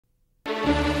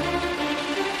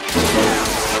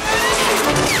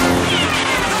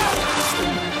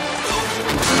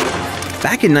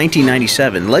Back in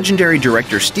 1997, legendary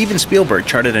director Steven Spielberg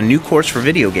charted a new course for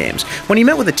video games when he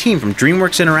met with a team from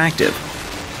DreamWorks Interactive.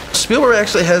 Spielberg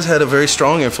actually has had a very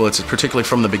strong influence, particularly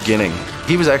from the beginning.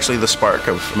 He was actually the spark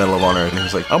of Medal of Honor, and he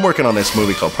was like, I'm working on this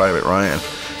movie called Private Ryan,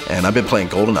 and I've been playing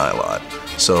GoldenEye a lot.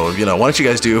 So, why don't you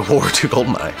guys do World War II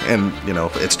GoldenEye? And,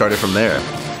 it started from there.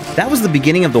 That was the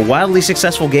beginning of the wildly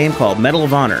successful game called Medal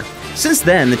of Honor. Since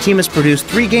then, the team has produced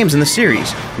 3 games in the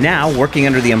series. Now, working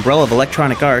under the umbrella of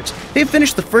Electronic Arts, they've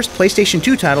finished the first PlayStation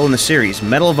 2 title in the series,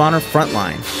 Medal of Honor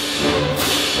Frontline.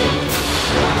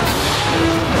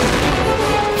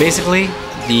 Basically,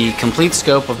 the complete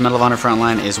scope of Medal of Honor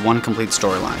Frontline is one complete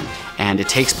storyline, and it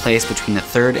takes place between the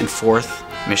 3rd and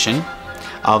 4th mission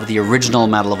of the original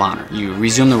Medal of Honor. You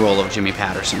resume the role of Jimmy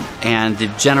Patterson, and the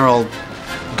general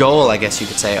goal, I guess you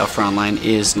could say, of Frontline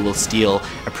is you will steal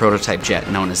a prototype jet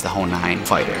known as the Ho-9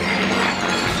 fighter.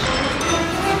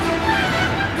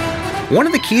 One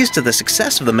of the keys to the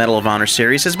success of the Medal of Honor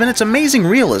series has been its amazing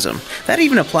realism. That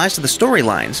even applies to the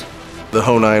storylines. The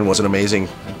Ho-9 was an amazing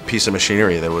piece of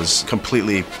machinery that was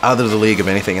completely out of the league of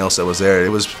anything else that was there. It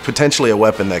was potentially a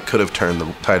weapon that could have turned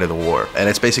the tide of the war. And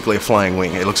it's basically a flying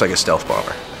wing. It looks like a stealth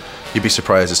bomber. You'd be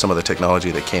surprised at some of the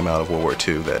technology that came out of World War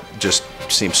II that just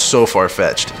seems so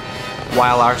far-fetched.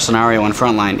 While our scenario in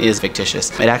Frontline is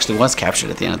fictitious, it actually was captured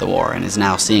at the end of the war and is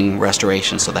now seeing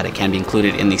restoration so that it can be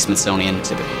included in the Smithsonian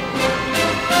exhibit.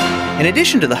 In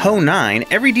addition to the Ho-9,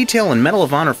 every detail in Medal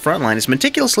of Honor Frontline is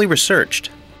meticulously researched.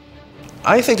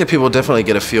 I think that people definitely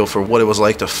get a feel for what it was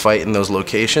like to fight in those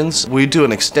locations. We do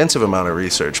an extensive amount of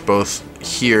research, both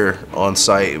here on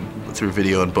site through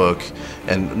video and book,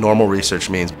 and normal research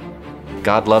means.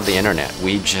 God love the internet.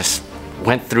 We just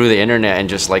went through the internet and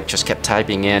just kept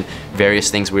typing in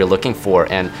various things we were looking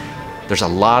for, and there's a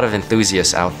lot of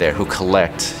enthusiasts out there who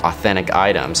collect authentic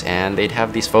items, and they'd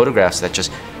have these photographs that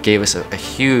just gave us a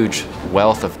huge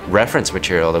wealth of reference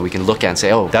material that we can look at and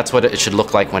say, oh, that's what it should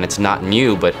look like when it's not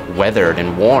new but weathered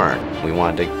and worn. We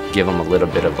wanted to give them a little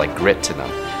bit of grit to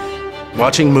them.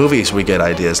 Watching movies, we get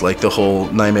ideas, like the whole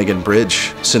Nijmegen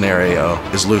Bridge scenario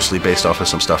is loosely based off of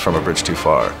some stuff from A Bridge Too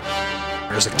Far.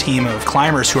 There's a team of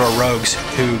climbers who are rogues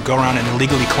who go around and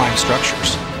illegally climb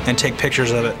structures and take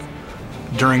pictures of it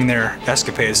during their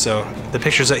escapades. So the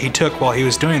pictures that he took while he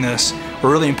was doing this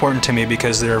were really important to me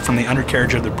because they're from the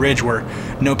undercarriage of the bridge where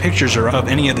no pictures are of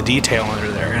any of the detail under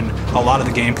there, and a lot of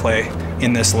the gameplay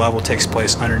in this level takes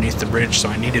place underneath the bridge, so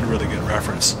I needed really good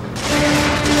reference.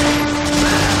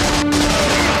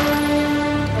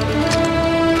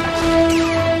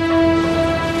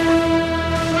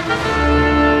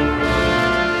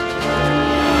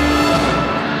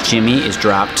 Jimmy is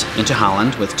dropped into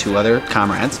Holland with 2 other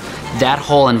comrades. That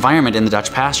whole environment in the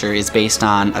Dutch pasture is based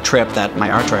on a trip that my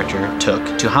art director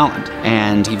took to Holland.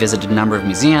 And he visited a number of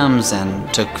museums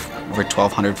and took over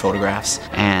 1,200 photographs.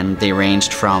 And they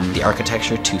ranged from the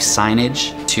architecture to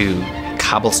signage to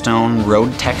cobblestone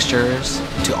road textures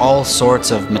to all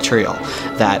sorts of material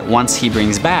that once he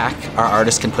brings back, our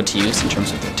artists can put to use in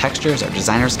terms of their textures, our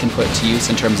designers can put to use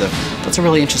in terms of, that's a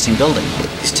really interesting building.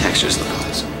 These textures look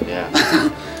awesome. Yeah.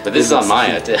 But this is on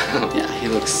Maya, too. Yeah, he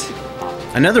looks...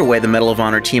 Another way the Medal of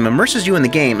Honor team immerses you in the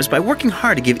game is by working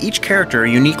hard to give each character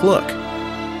a unique look.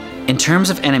 In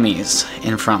terms of enemies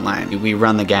in Frontline, we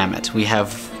run the gamut. We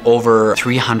have over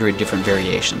 300 different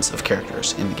variations of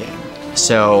characters in the game.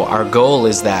 So our goal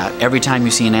is that every time you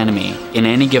see an enemy, in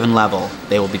any given level,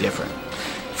 they will be different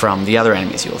from the other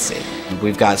enemies you will see.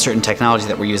 We've got certain technology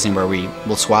that we're using where we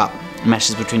will swap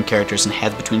meshes between characters and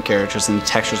heads between characters, and the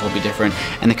textures will be different,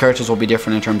 and the characters will be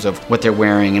different in terms of what they're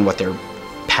wearing and what their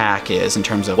pack is, in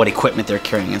terms of what equipment they're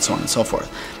carrying, and so on and so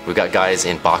forth. We've got guys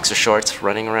in boxer shorts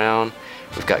running around.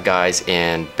 We've got guys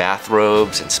in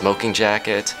bathrobes and smoking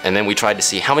jackets. And then we tried to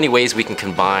see how many ways we can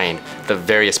combine the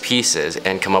various pieces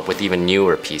and come up with even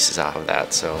newer pieces out of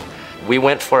that. So we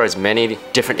went for as many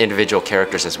different individual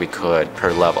characters as we could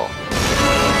per level.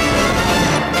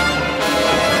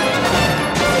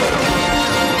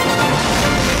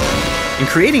 In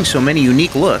creating so many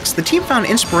unique looks, the team found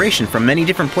inspiration from many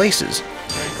different places.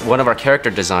 One of our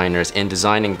character designers, in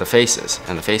designing the faces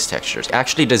and the face textures,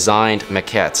 actually designed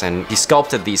maquettes, and he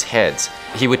sculpted these heads.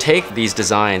 He would take these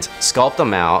designs, sculpt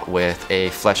them out with a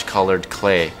flesh-colored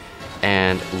clay,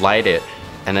 and light it,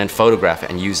 and then photograph it,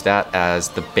 and use that as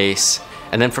the base.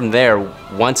 And then from there,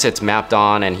 once it's mapped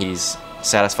on and he's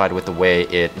satisfied with the way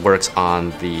it works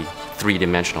on the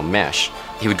three-dimensional mesh,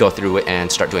 he would go through it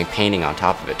and start doing painting on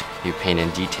top of it. He would paint in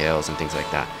details and things like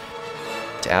that.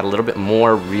 To add a little bit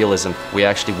more realism, we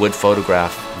actually would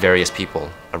photograph various people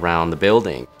around the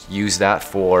building. Use that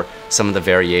for some of the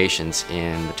variations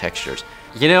in the textures.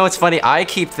 You know, it's funny, I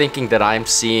keep thinking that I'm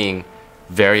seeing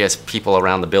various people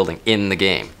around the building in the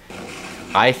game.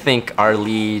 I think our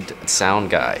lead sound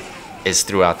guy is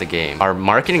throughout the game. Our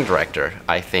marketing director,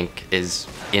 I think, is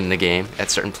in the game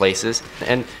at certain places.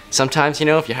 And sometimes, you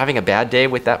know, if you're having a bad day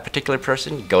with that particular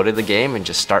person, you go to the game and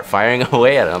just start firing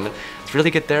away at them. It's really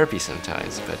good therapy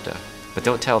sometimes, but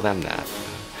don't tell them that.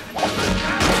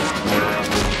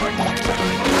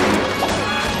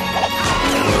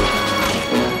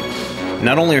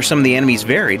 Not only are some of the enemies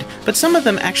varied, but some of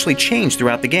them actually change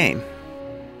throughout the game.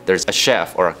 There's a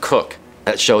chef or a cook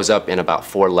that shows up in about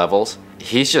 4 levels.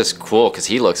 He's just cool because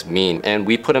he looks mean, and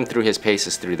we put him through his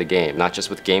paces through the game, not just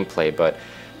with gameplay, but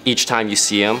each time you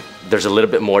see him, there's a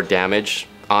little bit more damage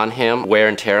on him, wear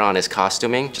and tear on his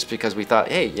costuming, just because we thought,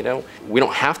 hey, you know, we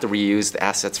don't have to reuse the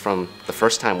assets from the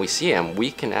first time we see him.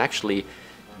 We can actually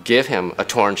give him a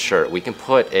torn shirt. We can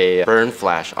put a burn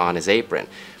flash on his apron.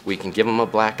 We can give him a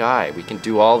black eye. We can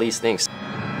do all these things.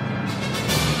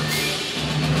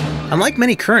 Unlike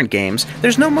many current games,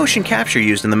 there's no motion capture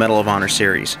used in the Medal of Honor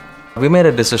series. We made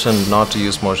a decision not to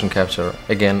use motion capture,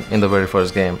 again, in the very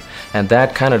first game, and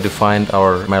that kind of defined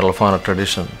our Medal of Honor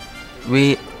tradition.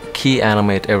 We key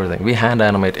animate everything, we hand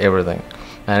animate everything,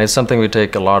 and it's something we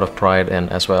take a lot of pride in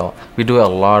as well. We do a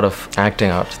lot of acting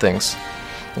out things.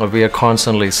 We are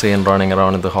constantly seen running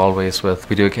around in the hallways with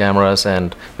video cameras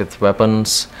and with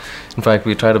weapons. In fact,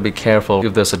 we try to be careful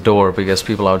if there's a door because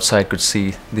people outside could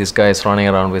see these guys running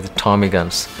around with Tommy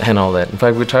guns and all that. In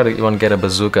fact, we try to even get a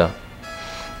bazooka,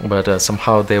 but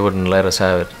somehow they wouldn't let us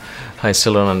have it. I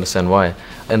still don't understand why.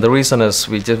 And the reason is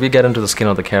we get into the skin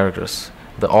of the characters.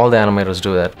 All the animators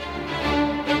do that.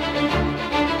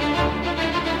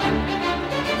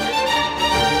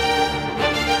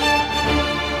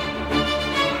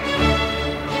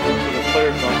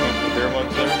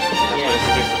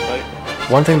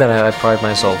 One thing that I pride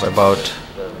myself about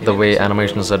the way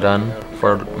animations are done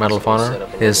for Medal of Honor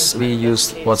is we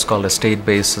use what's called a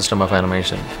state-based system of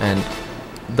animation. And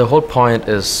the whole point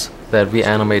is that we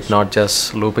animate not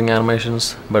just looping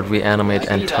animations, but we animate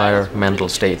entire mental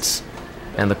states.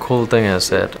 And the cool thing is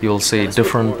that you'll see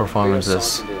different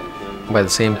performances by the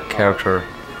same character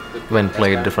when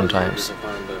played different times.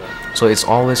 So it's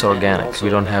always organic. We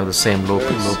don't have the same loop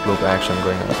action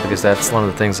going on, because that's one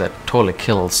of the things that totally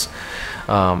kills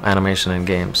animation in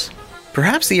games.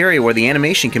 Perhaps the area where the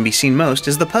animation can be seen most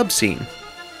is the pub scene.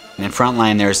 In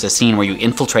Frontline, there's a scene where you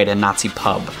infiltrate a Nazi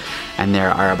pub, and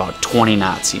there are about 20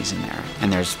 Nazis in there.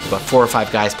 And there's about 4 or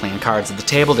 5 guys playing cards at the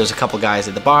table. There's a couple guys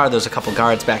at the bar. There's a couple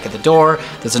guards back at the door.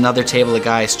 There's another table of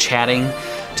guys chatting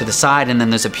to the side, and then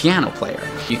there's a piano player.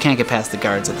 You can't get past the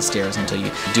guards at the stairs until you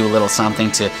do a little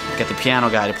something to get the piano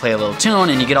guy to play a little tune,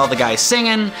 and you get all the guys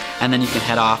singing, and then you can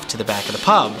head off to the back of the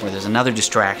pub where there's another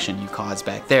distraction you cause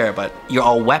back there, but you're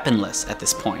all weaponless at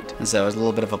this point. And so it's a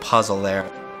little bit of a puzzle there.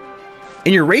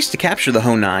 In your race to capture the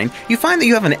Ho-9, you find that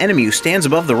you have an enemy who stands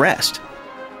above the rest.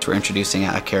 We're introducing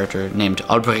a character named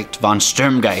Albrecht von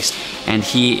Sturmgeist, and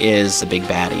he is the big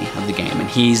baddie of the game, and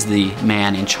he's the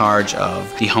man in charge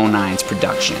of the Ho-9's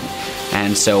production.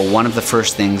 And so one of the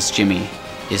first things Jimmy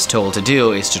is told to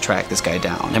do is to track this guy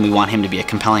down, and we want him to be a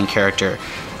compelling character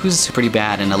who's pretty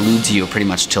bad and eludes you pretty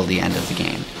much till the end of the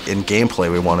game. In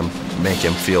gameplay, we want to make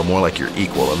him feel more like your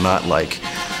equal and not like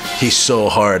he's so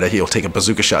hard that he'll take a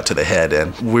bazooka shot to the head.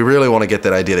 And we really want to get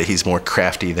that idea that he's more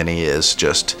crafty than he is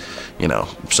just, you know,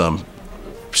 some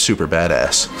super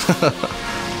badass.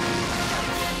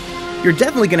 You're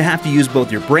definitely going to have to use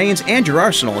both your brains and your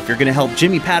arsenal if you're going to help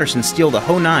Jimmy Patterson steal the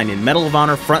Ho-9 in Medal of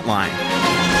Honor Frontline.